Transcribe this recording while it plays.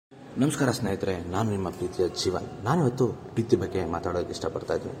ನಮಸ್ಕಾರ ಸ್ನೇಹಿತರೆ, ನಾನು ನಿಮ್ಮ ಪ್ರೀತಿಯ ಜೀವನ್. ನಾನಿವತ್ತು ಪ್ರೀತಿ ಬಗ್ಗೆ ಮಾತಾಡೋಕ್ಕೆ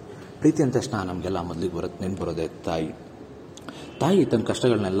ಇಷ್ಟಪಡ್ತಾ ಇದ್ದೀನಿ. ಪ್ರೀತಿ ಅಂದ ತಕ್ಷಣ ನಮಗೆಲ್ಲ ಮೊದಲಿಗೆ ನೆನಪು ಬರೋದೇ ತಾಯಿ ತನ್ನ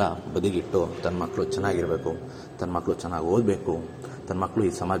ಕಷ್ಟಗಳನ್ನೆಲ್ಲ ಬದಿಗಿಟ್ಟು ತನ್ನ ಮಕ್ಕಳು ಚೆನ್ನಾಗಿರಬೇಕು, ತನ್ನ ಮಕ್ಕಳು ಚೆನ್ನಾಗಿ ಓದಬೇಕು, ತನ್ನ ಮಕ್ಕಳು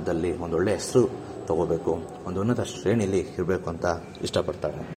ಈ ಸಮಾಜದಲ್ಲಿ ಒಂದು ಒಳ್ಳೆಯ ಹೆಸರು ತಗೋಬೇಕು, ಒಂದು ಉನ್ನತ ಶ್ರೇಣಿಯಲ್ಲಿ ಇರಬೇಕು ಅಂತ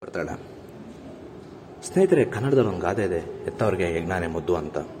ಇಷ್ಟಪಡ್ತಾಳೆ. ಸ್ನೇಹಿತರೆ, ಕನ್ನಡದಲ್ಲಿ ಒಂದು ಗಾದೆ ಇದೆ, ಹೆತ್ತವ್ರಿಗೆ ಯಜ್ಞಾನೇ ಮುದ್ದು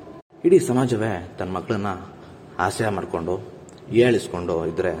ಅಂತ. ಇಡೀ ಸಮಾಜವೇ ತನ್ನ ಮಕ್ಕಳನ್ನ ಆಸೆ ಮಾಡಿಕೊಂಡು ಏಳಿಸ್ಕೊಂಡು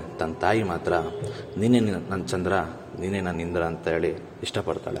ಇದ್ದರೆ ತನ್ನ ತಾಯಿ ಮಾತ್ರ ನೀನೇ ನನ್ನ ಚಂದ್ರ, ನೀನೇ ನನ್ನ ಇಂದ್ರ ಅಂತ ಹೇಳಿ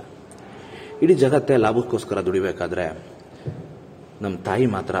ಇಷ್ಟಪಡ್ತಾಳೆ. ಇಡೀ ಜಗತ್ತೇ ಲಾಭಕ್ಕೋಸ್ಕರ ದುಡಿಬೇಕಾದ್ರೆ ನಮ್ಮ ತಾಯಿ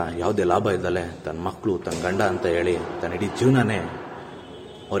ಮಾತ್ರ ಯಾವುದೇ ಲಾಭ ಇದ್ದಲೆ ತನ್ನ ಮಕ್ಕಳು, ತನ್ನ ಗಂಡ ಅಂತ ಹೇಳಿ ತನ್ನ ಇಡೀ ಜೀವನನೇ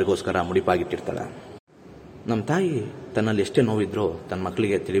ಅವರಿಗೋಸ್ಕರ ಮುಡಿಪಾಗಿಟ್ಟಿರ್ತಾಳೆ. ನಮ್ಮ ತಾಯಿ ತನ್ನಲ್ಲಿ ಎಷ್ಟೇ ನೋವಿದ್ರೂ ತನ್ನ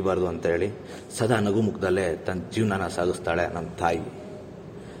ಮಕ್ಕಳಿಗೆ ತಿಳಿಬಾರ್ದು ಅಂತ ಹೇಳಿ ಸದಾ ನಗುಮುಖದಲ್ಲೇ ತನ್ನ ಜೀವನನ ಸಾಗಿಸ್ತಾಳೆ ನಮ್ಮ ತಾಯಿ.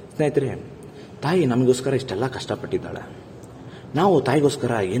 ಸ್ನೇಹಿತರೆ, ತಾಯಿ ನಮಗೋಸ್ಕರ ಇಷ್ಟೆಲ್ಲ ಕಷ್ಟಪಟ್ಟಿದ್ದಾಳೆ. ನಾವು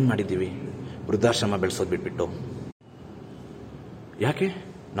ತಾಯಿಗೋಸ್ಕರ ಏನು ಮಾಡಿದ್ದೀವಿ? ವೃದ್ಧಾಶ್ರಮ ಬೆಳೆಸೋದು ಬಿಟ್ಬಿಟ್ಟು. ಯಾಕೆ?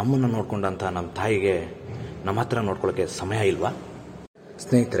 ನಮ್ಮನ್ನು ನೋಡ್ಕೊಂಡಂಥ ನಮ್ಮ ತಾಯಿಗೆ ನಮ್ಮ ಹತ್ರ ನೋಡ್ಕೊಳ್ಳೋಕ್ಕೆ ಸಮಯ ಇಲ್ವಾ?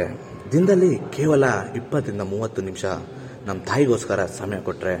 ಸ್ನೇಹಿತರೆ, ದಿನದಲ್ಲಿ ಕೇವಲ 20-30 ನಿಮಿಷ ನಮ್ಮ ತಾಯಿಗೋಸ್ಕರ ಸಮಯ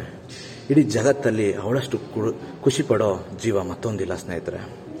ಕೊಟ್ಟರೆ ಇಡೀ ಜಗತ್ತಲ್ಲಿ ಅವಳಷ್ಟು ಖುಷಿ ಪಡೋ ಜೀವ ಮತ್ತೊಂದಿಲ್ಲ ಸ್ನೇಹಿತರೆ.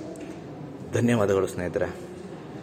 ಧನ್ಯವಾದಗಳು ಸ್ನೇಹಿತರೆ.